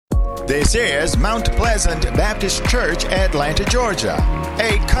This is Mount Pleasant Baptist Church, Atlanta, Georgia,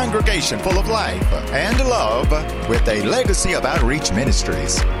 a congregation full of life and love with a legacy of outreach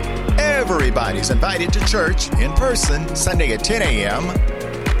ministries. Everybody's invited to church in person Sunday at 10 a.m.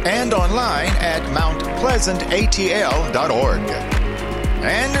 and online at mountpleasantatl.org.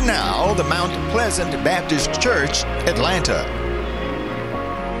 And now, the Mount Pleasant Baptist Church, Atlanta.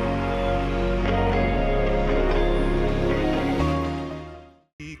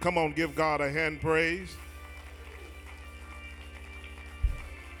 Come on, give God a hand praise.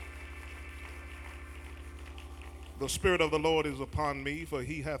 The Spirit of the Lord is upon me, for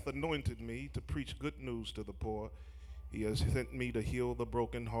he hath anointed me to preach good news to the poor. He has sent me to heal the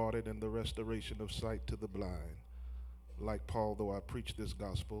brokenhearted and the restoration of sight to the blind. Like Paul, though I preach this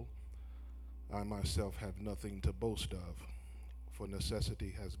gospel, I myself have nothing to boast of, for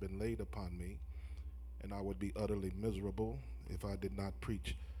necessity has been laid upon me, and I would be utterly miserable if I did not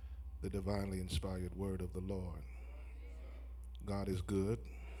preach the divinely inspired word of the Lord. God is good,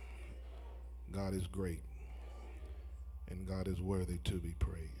 God is great, and God is worthy to be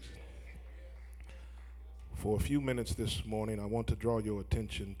praised. For a few minutes this morning, I want to draw your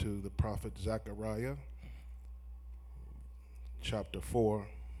attention to the prophet Zechariah, chapter 4,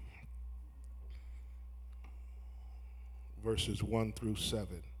 verses 1 through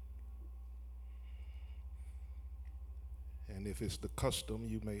 7. And if it's the custom,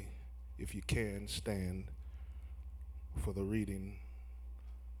 you may, if you can, stand for the reading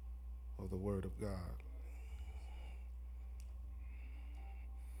of the Word of God.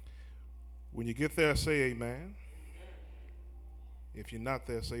 When you get there, say amen. If you're not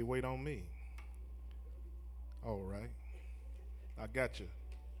there, say wait on me. All right. I got you.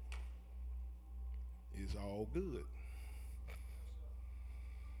 It's all good.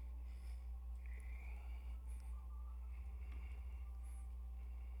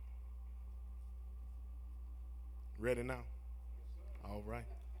 Ready now? All right.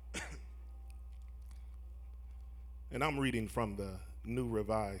 And I'm reading from the New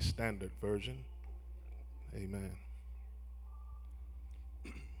Revised Standard Version. Amen.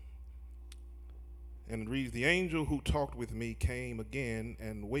 And it reads, "The angel who talked with me came again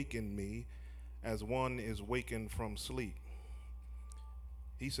and wakened me as one is wakened from sleep.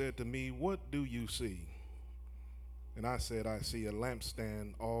 He said to me, 'What do you see?' And I said, 'I see a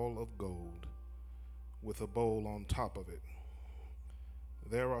lampstand all of gold, with a bowl on top of it.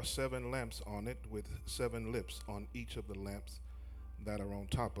 There are 7 lamps on it, with 7 lips on each of the lamps that are on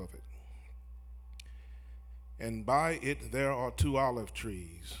top of it. And by it there are 2 olive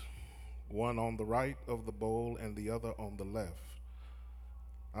trees, one on the right of the bowl and the other on the left.'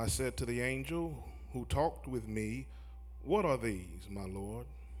 I said to the angel who talked with me, 'What are these, my Lord?'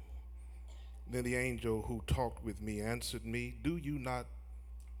 Then the angel who talked with me answered me, 'Do you not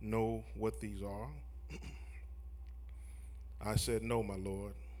know what these are?' I said, 'No, my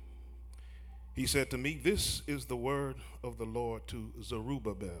Lord.' He said to me, 'This is the word of the Lord to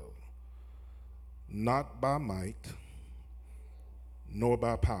Zerubbabel. Not by might, nor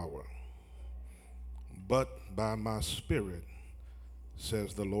by power, but by my spirit,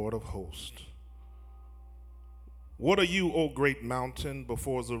 says the Lord of hosts. What are you, O great mountain?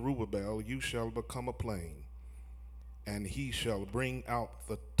 Before Zerubbabel you shall become a plain, and he shall bring out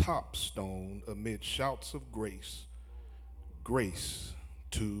the top stone amid shouts of grace, grace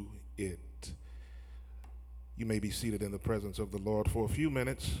to it.'" You may be seated in the presence of the Lord for a few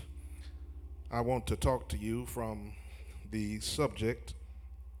minutes. I want to talk to you from the subject,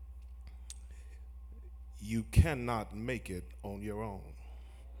 you cannot make it on your own.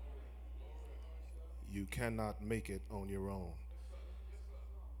 You cannot make it on your own.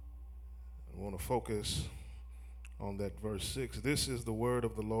 I want to focus on that verse 6. "This is the word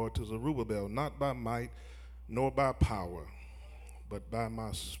of the Lord to Zerubbabel, not by might nor by power, but by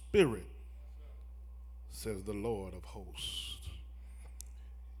my spirit, says the Lord of hosts."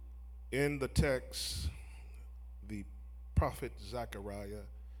 In the text, the prophet Zechariah,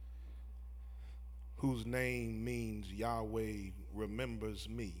 whose name means Yahweh remembers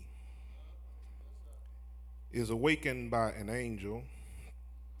me, is awakened by an angel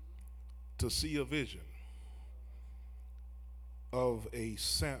to see a vision of a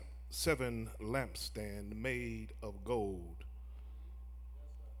 7 lampstand made of gold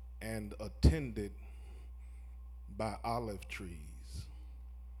and attended by olive trees.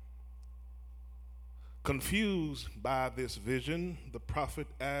 Confused by this vision, the prophet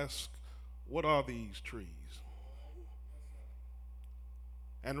asked, "What are these trees?"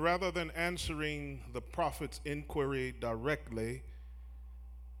 And rather than answering the prophet's inquiry directly,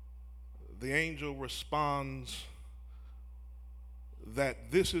 the angel responds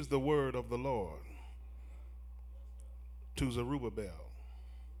that this is the word of the Lord to Zerubbabel,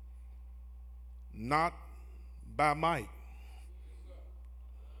 not by might,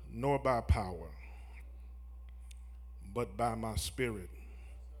 nor by power, but by my spirit,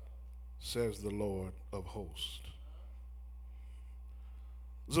 says the Lord of hosts.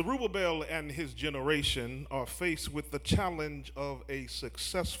 Zerubbabel and his generation are faced with the challenge of a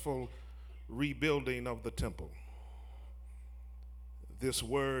successful rebuilding of the temple. This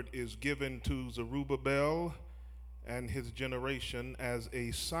word is given to Zerubbabel and his generation as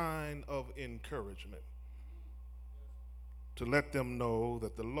a sign of encouragement, to let them know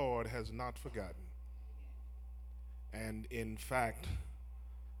that the Lord has not forgotten, and in fact,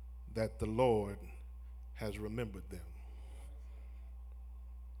 that the Lord has remembered them.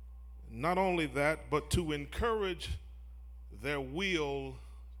 Not only that, but to encourage their will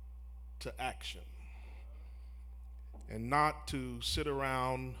to action, and not to sit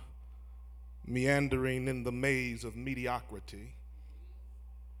around meandering in the maze of mediocrity,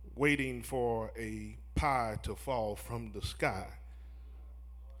 waiting for a pie to fall from the sky.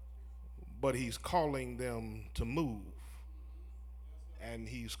 But he's calling them to move, and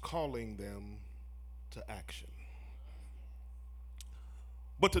he's calling them to action.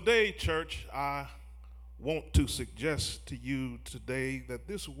 But today, church, I want to suggest to you today that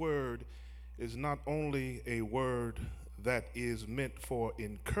this word is not only a word that is meant for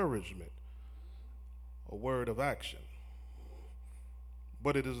encouragement, a word of action,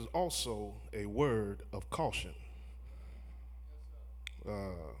 but it is also a word of caution.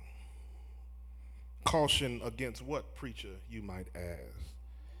 Caution against what, preacher, you might ask?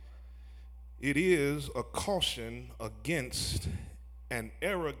 It is a caution against an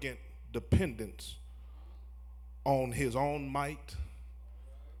arrogant dependence on his own might,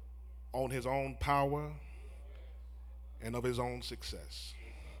 on his own power, and of his own success.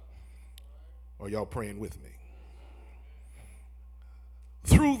 Are y'all praying with me?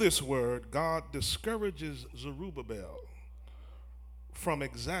 Through this word, God discourages Zerubbabel from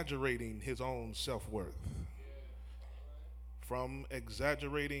exaggerating his own self-worth, from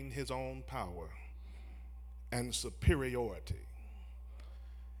exaggerating his own power and superiority.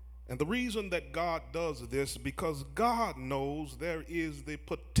 And the reason that God does this, because God knows there is the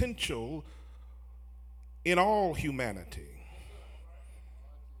potential in all humanity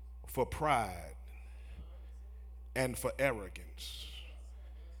for pride and for arrogance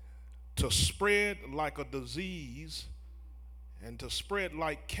to spread like a disease and to spread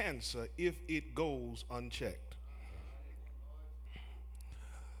like cancer if it goes unchecked.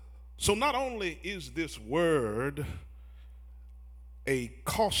 So not only is this word a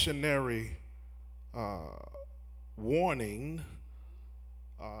cautionary warning,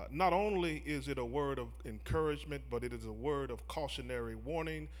 not only is it a word of encouragement, but it is a word of cautionary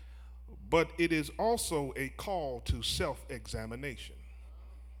warning, but it is also a call to self-examination.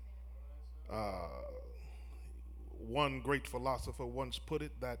 One great philosopher once put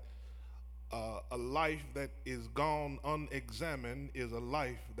it that a life that is gone unexamined is a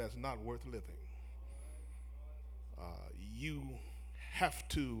life that's not worth living. You have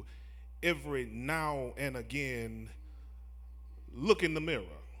to, every now and again, look in the mirror.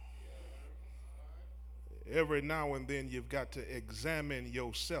 Every now and then you've got to examine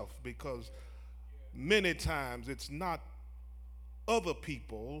yourself, because many times it's not other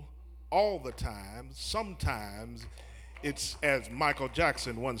people all the time. Sometimes it's, as Michael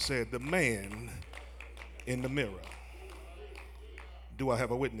Jackson once said, the man in the mirror. Do I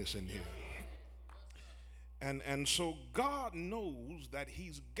have a witness in here? And so God knows that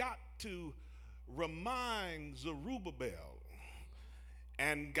he's got to remind Zerubbabel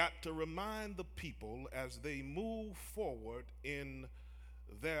and got to remind the people as they move forward in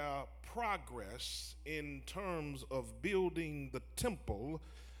their progress in terms of building the temple,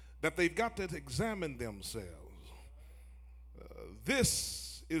 that they've got to examine themselves.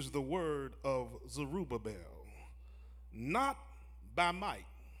 This is the word of Zerubbabel, not by might,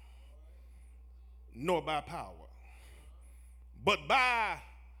 nor by power, but by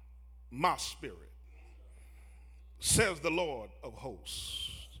my spirit, says the Lord of hosts.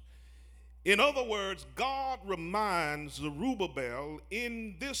 In other words, God reminds Zerubbabel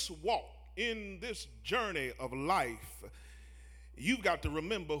in this walk, in this journey of life, you've got to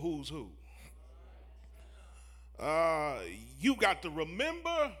remember who's who. You got to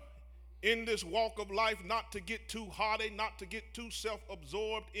remember in this walk of life not to get too haughty, not to get too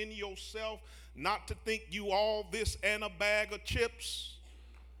self-absorbed in yourself, not to think you all this and a bag of chips.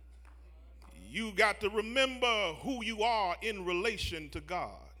 You got to remember who you are in relation to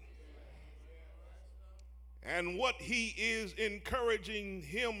God. And what he is encouraging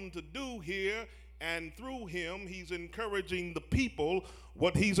him to do here, and through him, he's encouraging the people.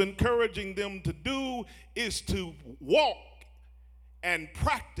 What he's encouraging them to do is to walk and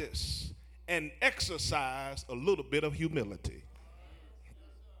practice and exercise a little bit of humility.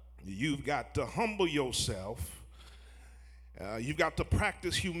 You've got to humble yourself. You've got to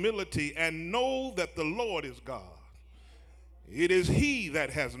practice humility and know that the Lord is God. It is he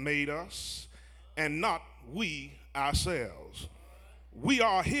that has made us and not we ourselves. We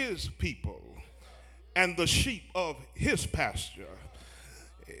are his people and the sheep of his pasture.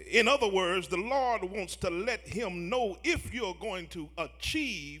 In other words, the Lord wants to let him know, if you're going to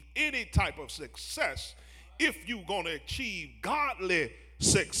achieve any type of success, if you're going to achieve godly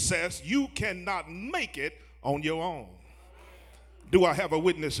success, you cannot make it on your own. Do I have a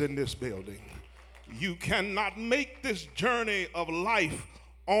witness in this building? You cannot make this journey of life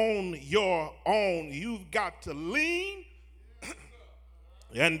on your own. You've got to lean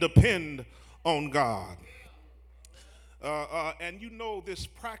and depend on God. And you know, this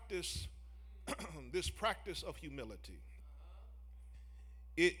practice, this practice of humility,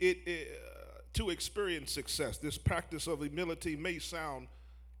 to experience success, this practice of humility may sound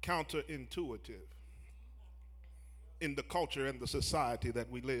counterintuitive in the culture and the society that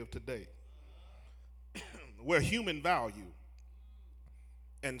we live today, where human value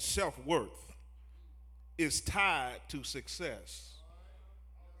and self-worth is tied to success.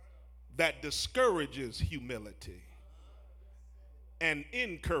 That discourages humility and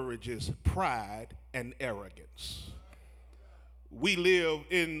encourages pride and arrogance. We live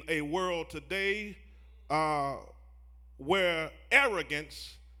in a world today where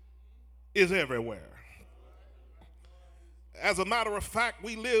arrogance is everywhere. As a matter of fact,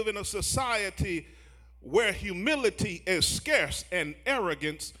 we live in a society where humility is scarce and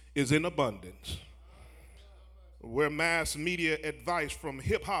arrogance is in abundance. Where mass media advice from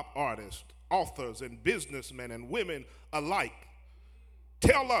hip-hop artists, authors, and businessmen and women alike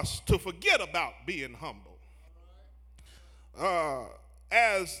tell us to forget about being humble,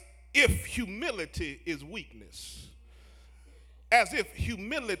 as if humility is weakness, as if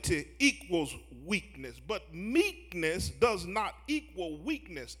humility equals weakness. But meekness does not equal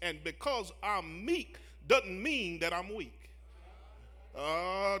weakness, and because I'm meek doesn't mean that I'm weak.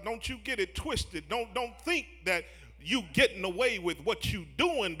 Don't you get it twisted. Don't think that you getting away with what you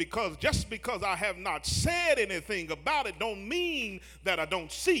doing, because just because I have not said anything about it don't mean that I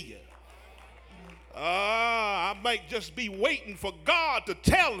don't see you. I might just be waiting for God to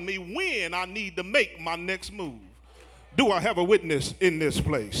tell me when I need to make my next move. Do I have a witness in this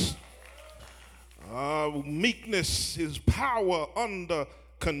place? Meekness is power under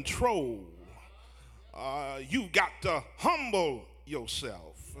control. You've got to humble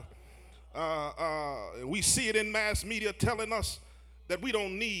yourself. We see it in mass media telling us that we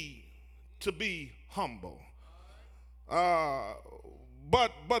don't need to be humble.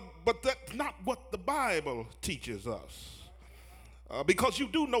 But that's not what the Bible teaches us. Because you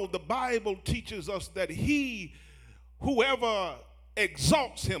do know the Bible teaches us that whoever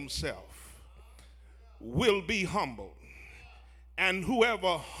exalts himself will be humbled, and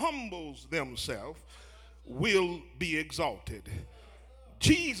whoever humbles themselves will be exalted.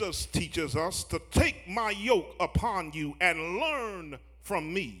 Jesus teaches us to take my yoke upon you and learn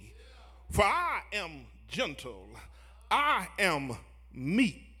from me, for I am gentle, I am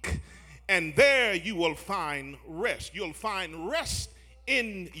meek, and there you will find rest. You'll find rest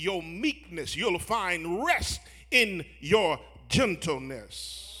in your meekness. You'll find rest in your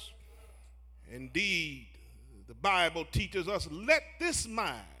gentleness. Indeed, the Bible teaches us, let this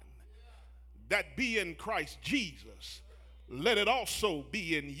mind that be in Christ Jesus, let it also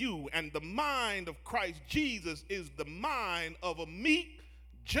be in you. And the mind of Christ Jesus is the mind of a meek,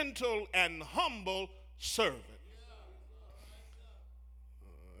 gentle, and humble servant.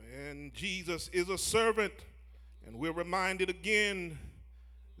 And Jesus is a servant, and we're reminded again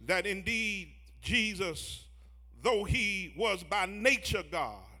that indeed Jesus, though he was by nature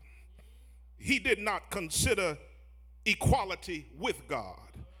God, he did not consider equality with God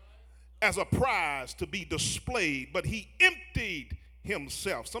as a prize to be displayed, but he emptied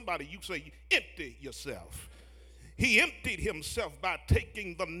himself. Somebody, you say, empty yourself. He emptied himself by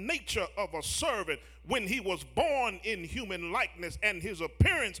taking the nature of a servant when he was born in human likeness, and his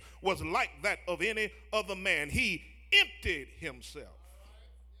appearance was like that of any other man. He emptied himself.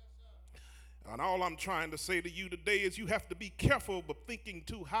 And all I'm trying to say to you today is you have to be careful of thinking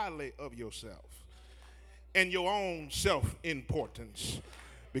too highly of yourself and your own self-importance.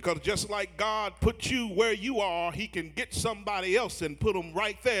 Because just like God put you where you are, he can get somebody else and put them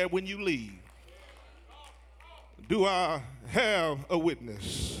right there when you leave. Do I have a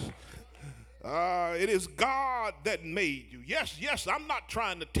witness? It is God that made you. Yes, I'm not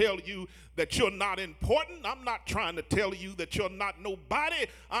trying to tell you that you're not important. I'm not trying to tell you that you're not nobody.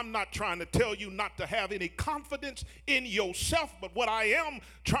 I'm not trying to tell you not to have any confidence in yourself. But what I am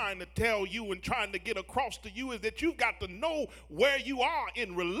trying to tell you and trying to get across to you is that you've got to know where you are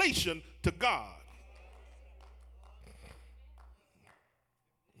in relation to God.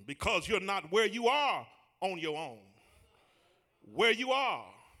 Because you're not where you are on your own. Where you are,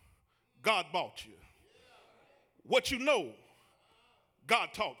 God bought you. What you know, God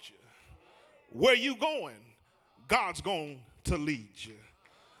taught you. Where you going, God's going to lead you.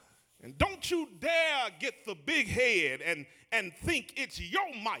 And don't you dare get the big head and think it's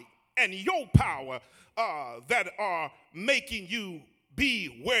your might and your power that are making you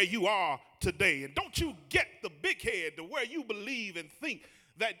be where you are today. And don't you get the big head to where you believe and think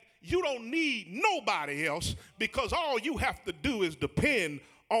that you don't need nobody else, because all you have to do is depend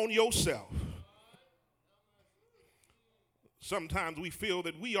on yourself. Sometimes we feel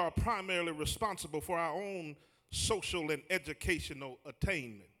that we are primarily responsible for our own social and educational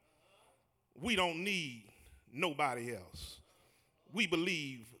attainment. We don't need nobody else. We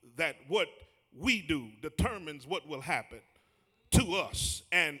believe that what we do determines what will happen to us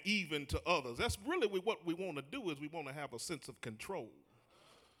and even to others. That's really what we want to do, is we want to have a sense of control.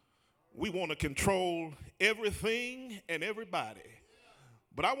 We want to control everything and everybody.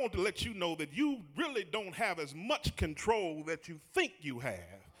 But I want to let you know that you really don't have as much control that you think you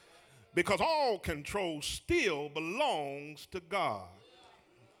have, because all control still belongs to God.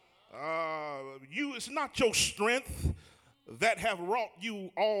 It's not your strength that have wrought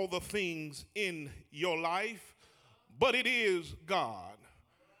you all the things in your life, but it is God.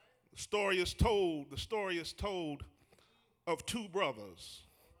 The story is told of two brothers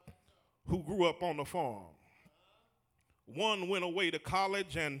who grew up on the farm. One went away to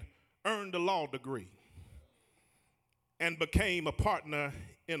college and earned a law degree and became a partner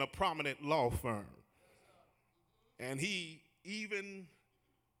in a prominent law firm. And he even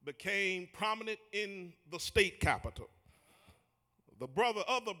became prominent in the state capitol. The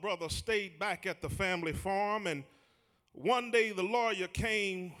other brother stayed back at the family farm, and one day the lawyer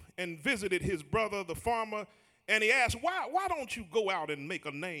came and visited his brother, the farmer, and he asked, why don't you go out and make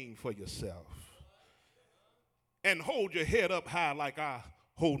a name for yourself and hold your head up high like I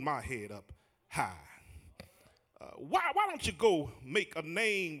hold my head up high? Why don't you go make a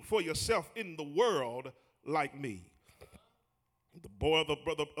name for yourself in the world like me?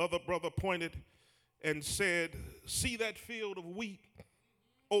 The other brother pointed and said, see that field of wheat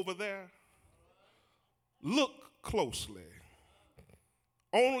over there? Look closely.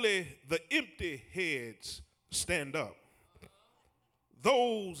 Only the empty heads stand up.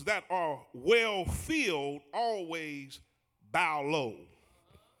 Those that are well filled always bow low.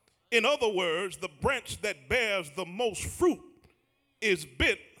 In other words, the branch that bears the most fruit is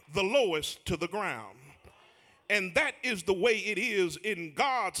bent the lowest to the ground. And that is the way it is in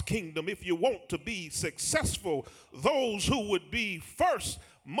God's kingdom. If you want to be successful, those who would be first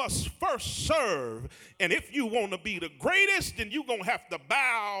must first serve. And if you want to be the greatest, then you're going to have to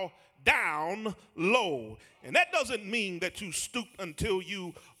bow down low. And that doesn't mean that you stoop until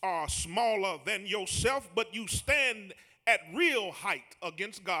you are smaller than yourself, but you stand at real height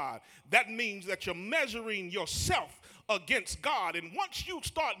against God. That means that you're measuring yourself against God. And once you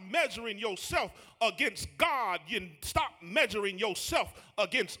start measuring yourself against God, you stop measuring yourself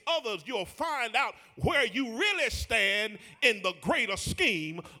against others, you'll find out where you really stand in the greater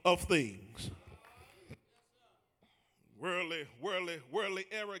scheme of things. Worldly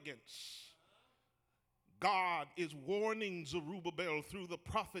arrogance. God is warning Zerubbabel through the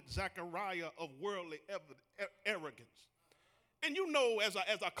prophet Zechariah of worldly arrogance. And you know, as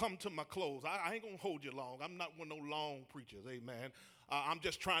I come to my close, I ain't going to hold you long. I'm not one of no long preachers, amen. I'm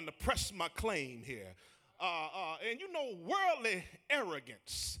just trying to press my claim here. And you know, worldly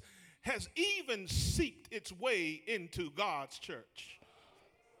arrogance has even seeped its way into God's church.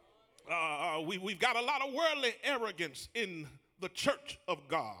 We've got a lot of worldly arrogance in the church of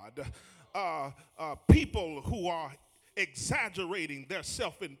God. People who are exaggerating their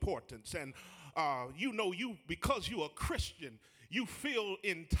self-importance. And because you're a Christian, you feel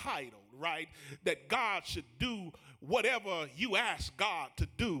entitled, right? That God should do whatever you ask God to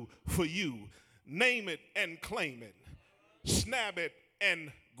do for you. Name it and claim it. Snap it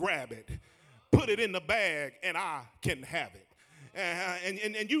and grab it. Put it in the bag and I can have it.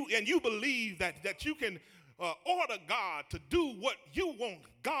 And you believe that you can order God to do what you want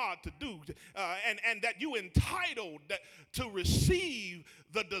God to do, and that you entitled to receive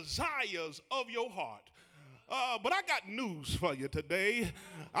the desires of your heart. But I got news for you today.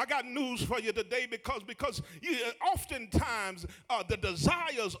 I got news for you today because oftentimes the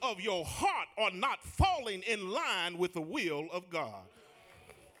desires of your heart are not falling in line with the will of God.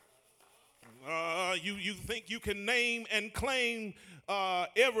 You think you can name and claim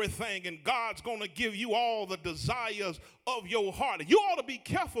everything, and God's going to give you all the desires of your heart. You ought to be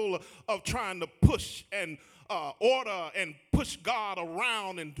careful of trying to push and order and push God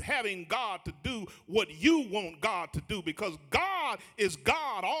around and having God to do what you want God to do, because God is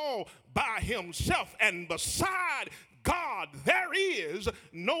God all by himself, and beside God, there is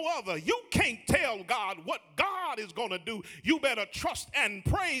no other. You can't tell God what God is going to do. You better trust and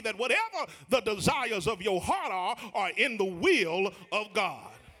pray that whatever the desires of your heart are in the will of God.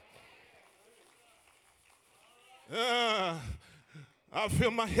 I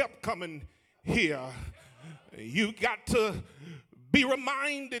feel my help coming here. You got to be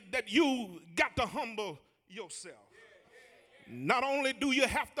reminded that you got to humble yourself. Not only do you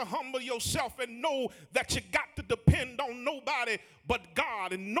have to humble yourself and know that you got to depend on nobody but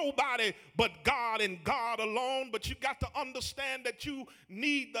God, and nobody but God and God alone, but you got to understand that you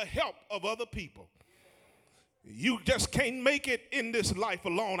need the help of other people. You just can't make it in this life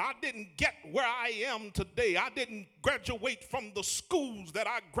alone. I didn't get where I am today. I didn't graduate from the schools that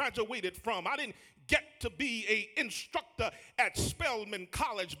I graduated from. I didn't get to be an instructor at Spelman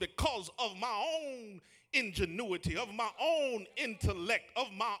College because of my own ingenuity, of my own intellect, of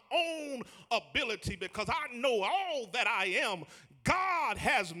my own ability, because I know all that I am, God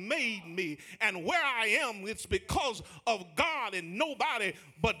has made me, and where I am, it's because of God and nobody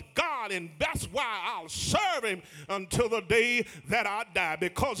but God, and that's why I'll serve him until the day that I die,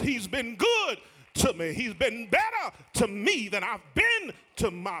 because he's been good to me. He's been better to me than I've been to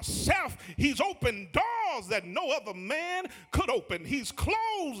myself. He's opened doors that no other man could open. He's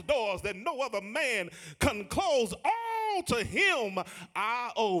closed doors that no other man can close. All to him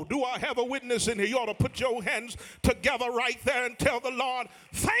I owe. Do I have a witness in here? You ought to put your hands together right there and tell the Lord,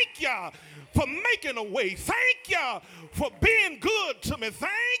 thank you for making a way. Thank you for being good to me.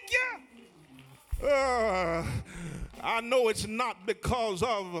 Thank you. I know it's not because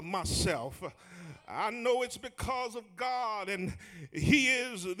of myself. I know it's because of God, and he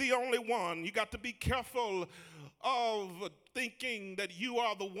is the only one. You got to be careful of thinking that you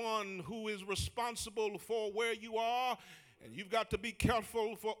are the one who is responsible for where you are, and you've got to be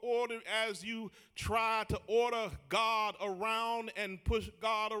careful for order as you try to order God around and push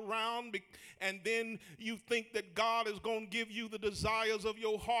God around, and then you think that God is going to give you the desires of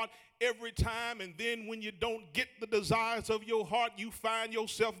your heart every time, and then when you don't get the desires of your heart, you find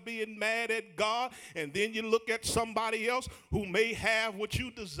yourself being mad at God, and then you look at somebody else who may have what you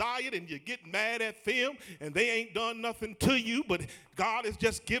desired, and you get mad at them, and they ain't done nothing to you, but God is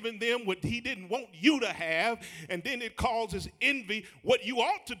just giving them what he didn't want you to have, and then it causes envy. What you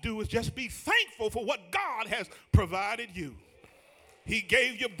ought to do is just be thankful for what God has provided you. He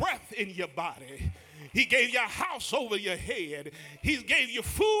gave you breath in your body. He gave you a house over your head. He gave you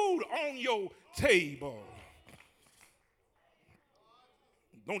food on your table.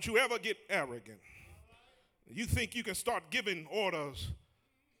 Don't you ever get arrogant. You think you can start giving orders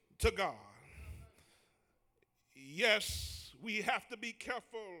to God. Yes, we have to be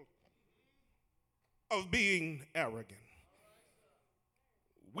careful of being arrogant.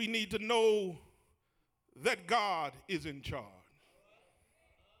 We need to know that God is in charge.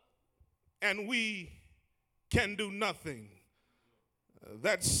 And we can do nothing.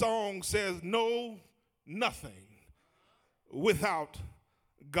 That song says, no, nothing without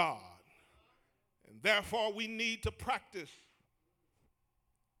God. And therefore, we need to practice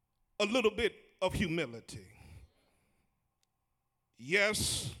a little bit of humility.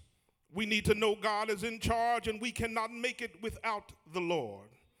 Yes, we need to know God is in charge, and we cannot make it without the Lord.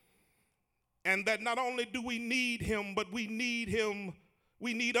 And that not only do we need him, but we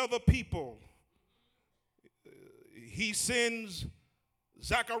need other people. He sends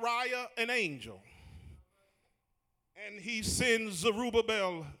Zechariah an angel, and he sends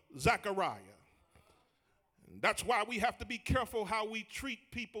Zerubbabel Zechariah. And that's why we have to be careful how we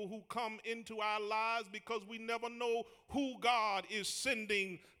treat people who come into our lives, because we never know who God is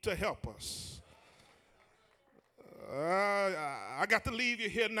sending to help us. I got to leave you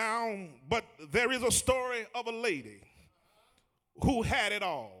here now, but there is a story of a lady who had it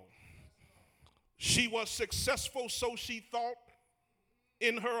all. She was successful, so she thought,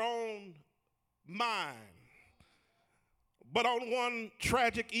 in her own mind. But on one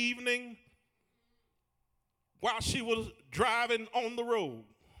tragic evening, while she was driving on the road,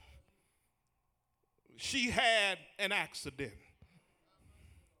 she had an accident.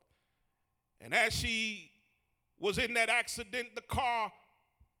 And as she was in that accident, the car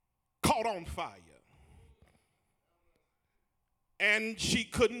caught on fire. And she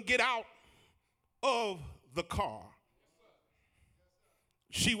couldn't get out of the car.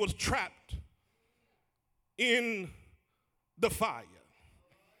 She was trapped in the fire.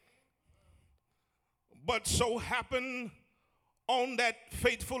 But so happened on that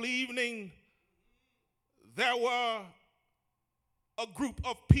fateful evening, there were a group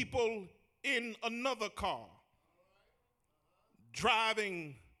of people in another car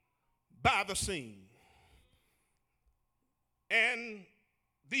driving by the scene. And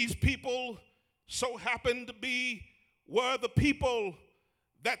these people so happened to were the people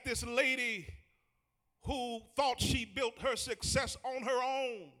that this lady who thought she built her success on her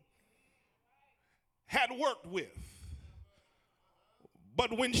own had worked with.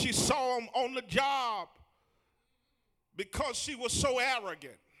 But when she saw them on the job, because she was so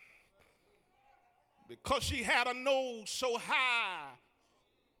arrogant, because she had a nose so high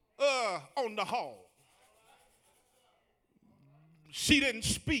on the hall, she didn't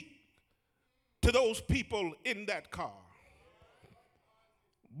speak to those people in that car.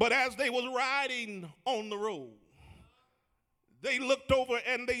 But as they was riding on the road, they looked over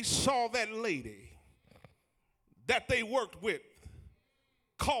and they saw that lady that they worked with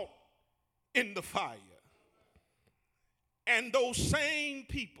caught in the fire. And those same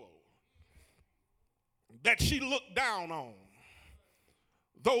people that she looked down on,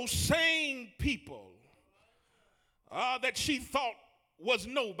 those same people that she thought was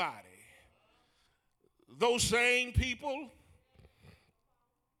nobody, those same people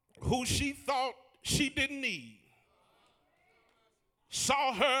who she thought she didn't need,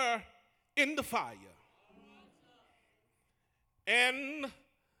 saw her in the fire. And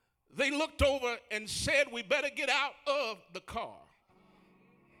they looked over and said, we better get out of the car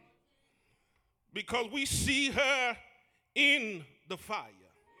because we see her in the fire.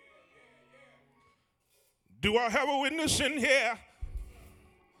 Do I have a witness in here?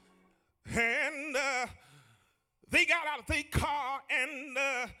 And they got out of their car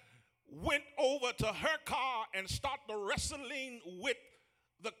and went over to her car and started wrestling with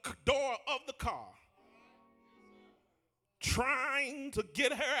the door of the car, trying to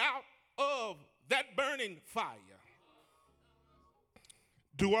get her out of that burning fire.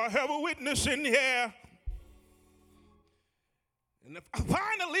 Do I have a witness in here? And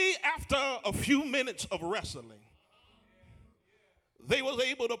finally, after a few minutes of wrestling, they was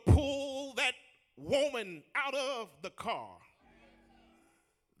able to pull that woman out of the car.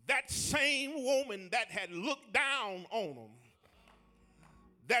 That same woman that had looked down on them.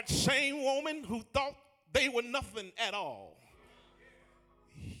 That same woman who thought they were nothing at all.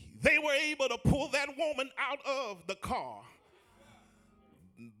 They were able to pull that woman out of the car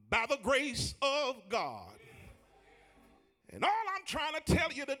by the grace of God. And all I'm trying to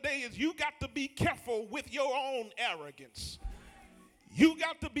tell you today is you got to be careful with your own arrogance. You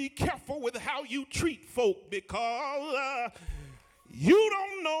got to be careful with how you treat folk because you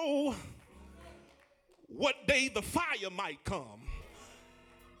don't know what day the fire might come.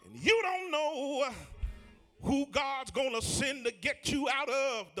 And you don't know who God's going to send to get you out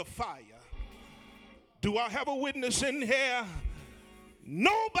of the fire. Do I have a witness in here?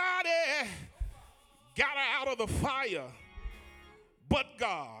 Nobody got her out of the fire but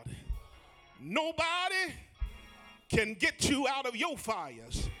God. Nobody can get you out of your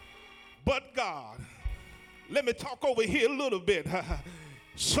fires but God. Let me talk over here a little bit.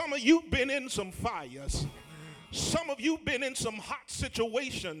 Some of you been in some fires. Some of you been in some hot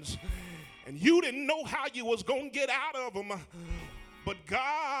situations and you didn't know how you was going to get out of them. But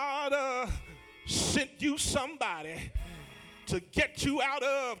God sent you somebody to get you out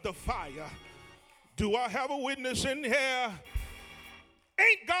of the fire. Do I have a witness in here?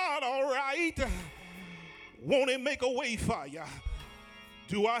 Ain't God all right? Won't he make a way for you?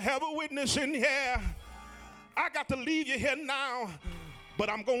 Do I have a witness in here? I got to leave you here now, but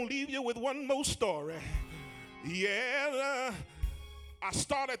I'm going to leave you with one more story. Yeah, I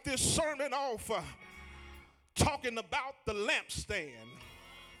started this sermon off talking about the lampstand.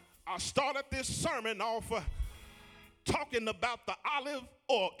 I started this sermon off talking about the olive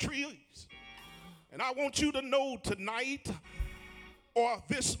oil trees. And I want you to know tonight or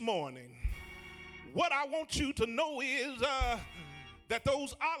this morning, what I want you to know is that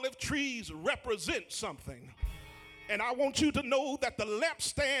those olive trees represent something. And I want you to know that the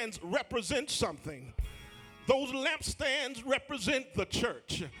lampstands represent something. Those lampstands represent the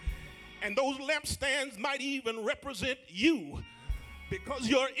church. And those lampstands might even represent you because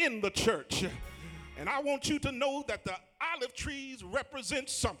you're in the church. And I want you to know that the olive trees represent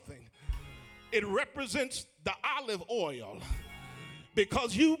something. It represents the olive oil,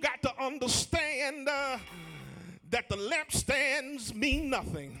 because you got to understand that the lampstands mean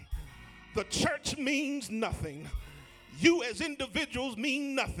nothing. The church means nothing. You as individuals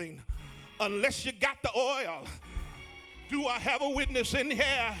mean nothing unless you got the oil. Do I have a witness in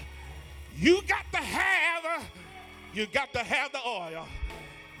here? You got to have the oil.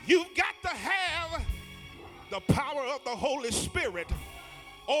 You've got to have the power of the Holy Spirit.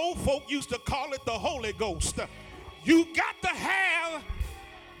 Old folk used to call it the Holy Ghost. You got to have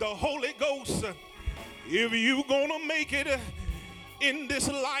the Holy Ghost if you're gonna make it in this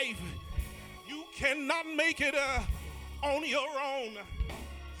life. You cannot make it on your own.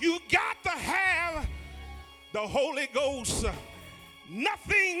 You got to have the Holy Ghost.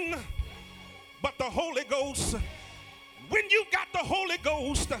 Nothing but the Holy Ghost. When you got the Holy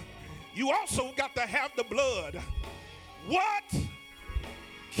Ghost, you also got to have the blood. What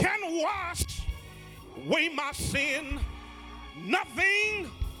can wash away my sin? Nothing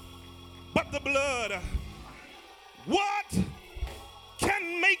but the blood. What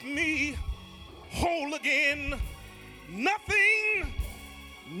can make me whole again? Nothing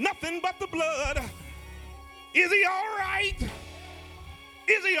but the blood. Is he all right?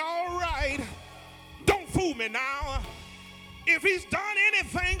 Is he all right? Don't fool me now. If he's done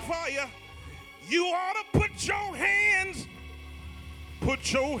anything for you, you ought to put your hands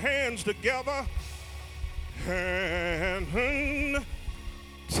together and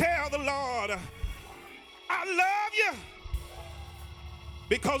tell the Lord, I love you.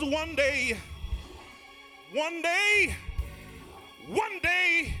 Because one day,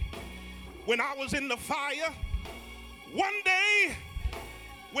 when I was in the fire, one day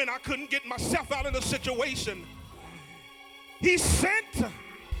when I couldn't get myself out of the situation, he sent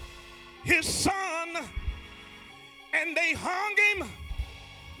his son, and they hung him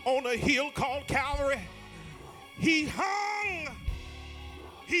on a hill called Calvary. He hung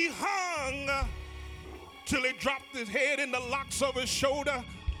till he dropped his head in the locks of his shoulder.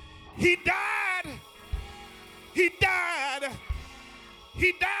 He died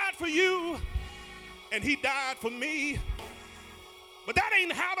for you, and he died for me. But that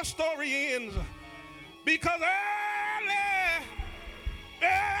ain't how the story ends, because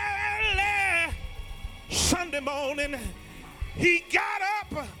early Sunday morning, he got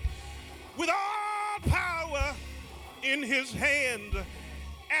up with all power in his hand.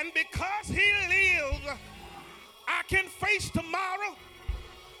 And because he lives, I can face tomorrow.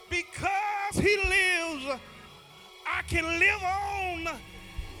 Because he lives, I can live on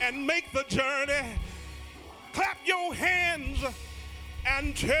and make the journey. Clap your hands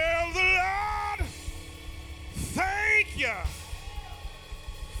and tell the Lord, thank you.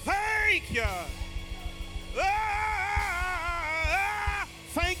 Thank you.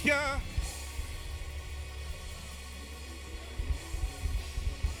 Thank you.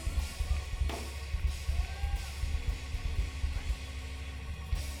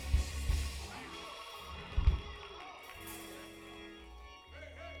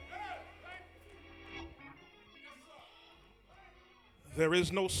 There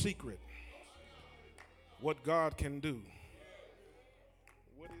is no secret what God can do.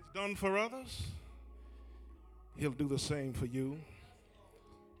 What he's done for others, he'll do the same for you.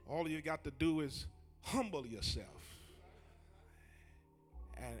 All you got to do is humble yourself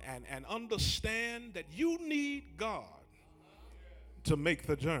and understand that you need God to make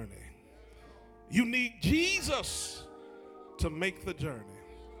the journey. You need Jesus to make the journey.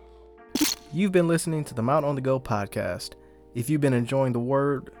 You've been listening to the Mount on the Go podcast. If you've been enjoying the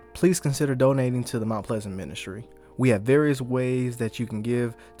word, please consider donating to the Mount Pleasant Ministry. We have various ways that you can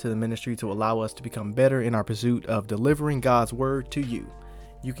give to the ministry to allow us to become better in our pursuit of delivering God's word to you.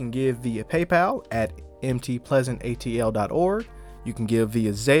 You can give via PayPal at mtpleasantatl.org. You can give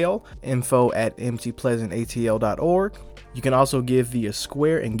via Zelle, info@mtpleasantatl.org. You can also give via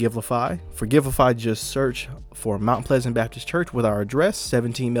Square and Givelify. For Givelify, just search for Mount Pleasant Baptist Church with our address,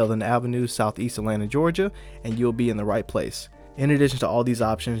 17 Melvin Avenue, Southeast Atlanta, Georgia, and you'll be in the right place. In addition to all these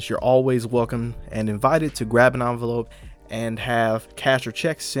options, you're always welcome and invited to grab an envelope and have cash or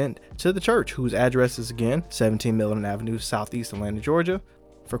checks sent to the church, whose address is again 17 Melvin Avenue, Southeast Atlanta, Georgia.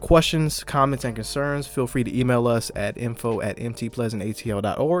 For questions, comments, and concerns, feel free to email us at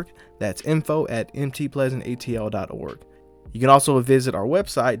info@mtpleasantatl.org. That's info@mtpleasantatl.org. You can also visit our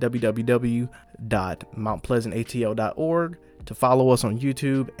website, www.mountpleasantatl.org, to follow us on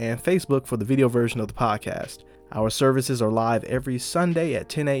YouTube and Facebook for the video version of the podcast. Our services are live every Sunday at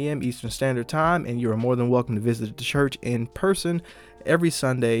 10 a.m. Eastern Standard Time, and you are more than welcome to visit the church in person every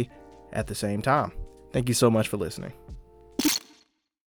Sunday at the same time. Thank you so much for listening.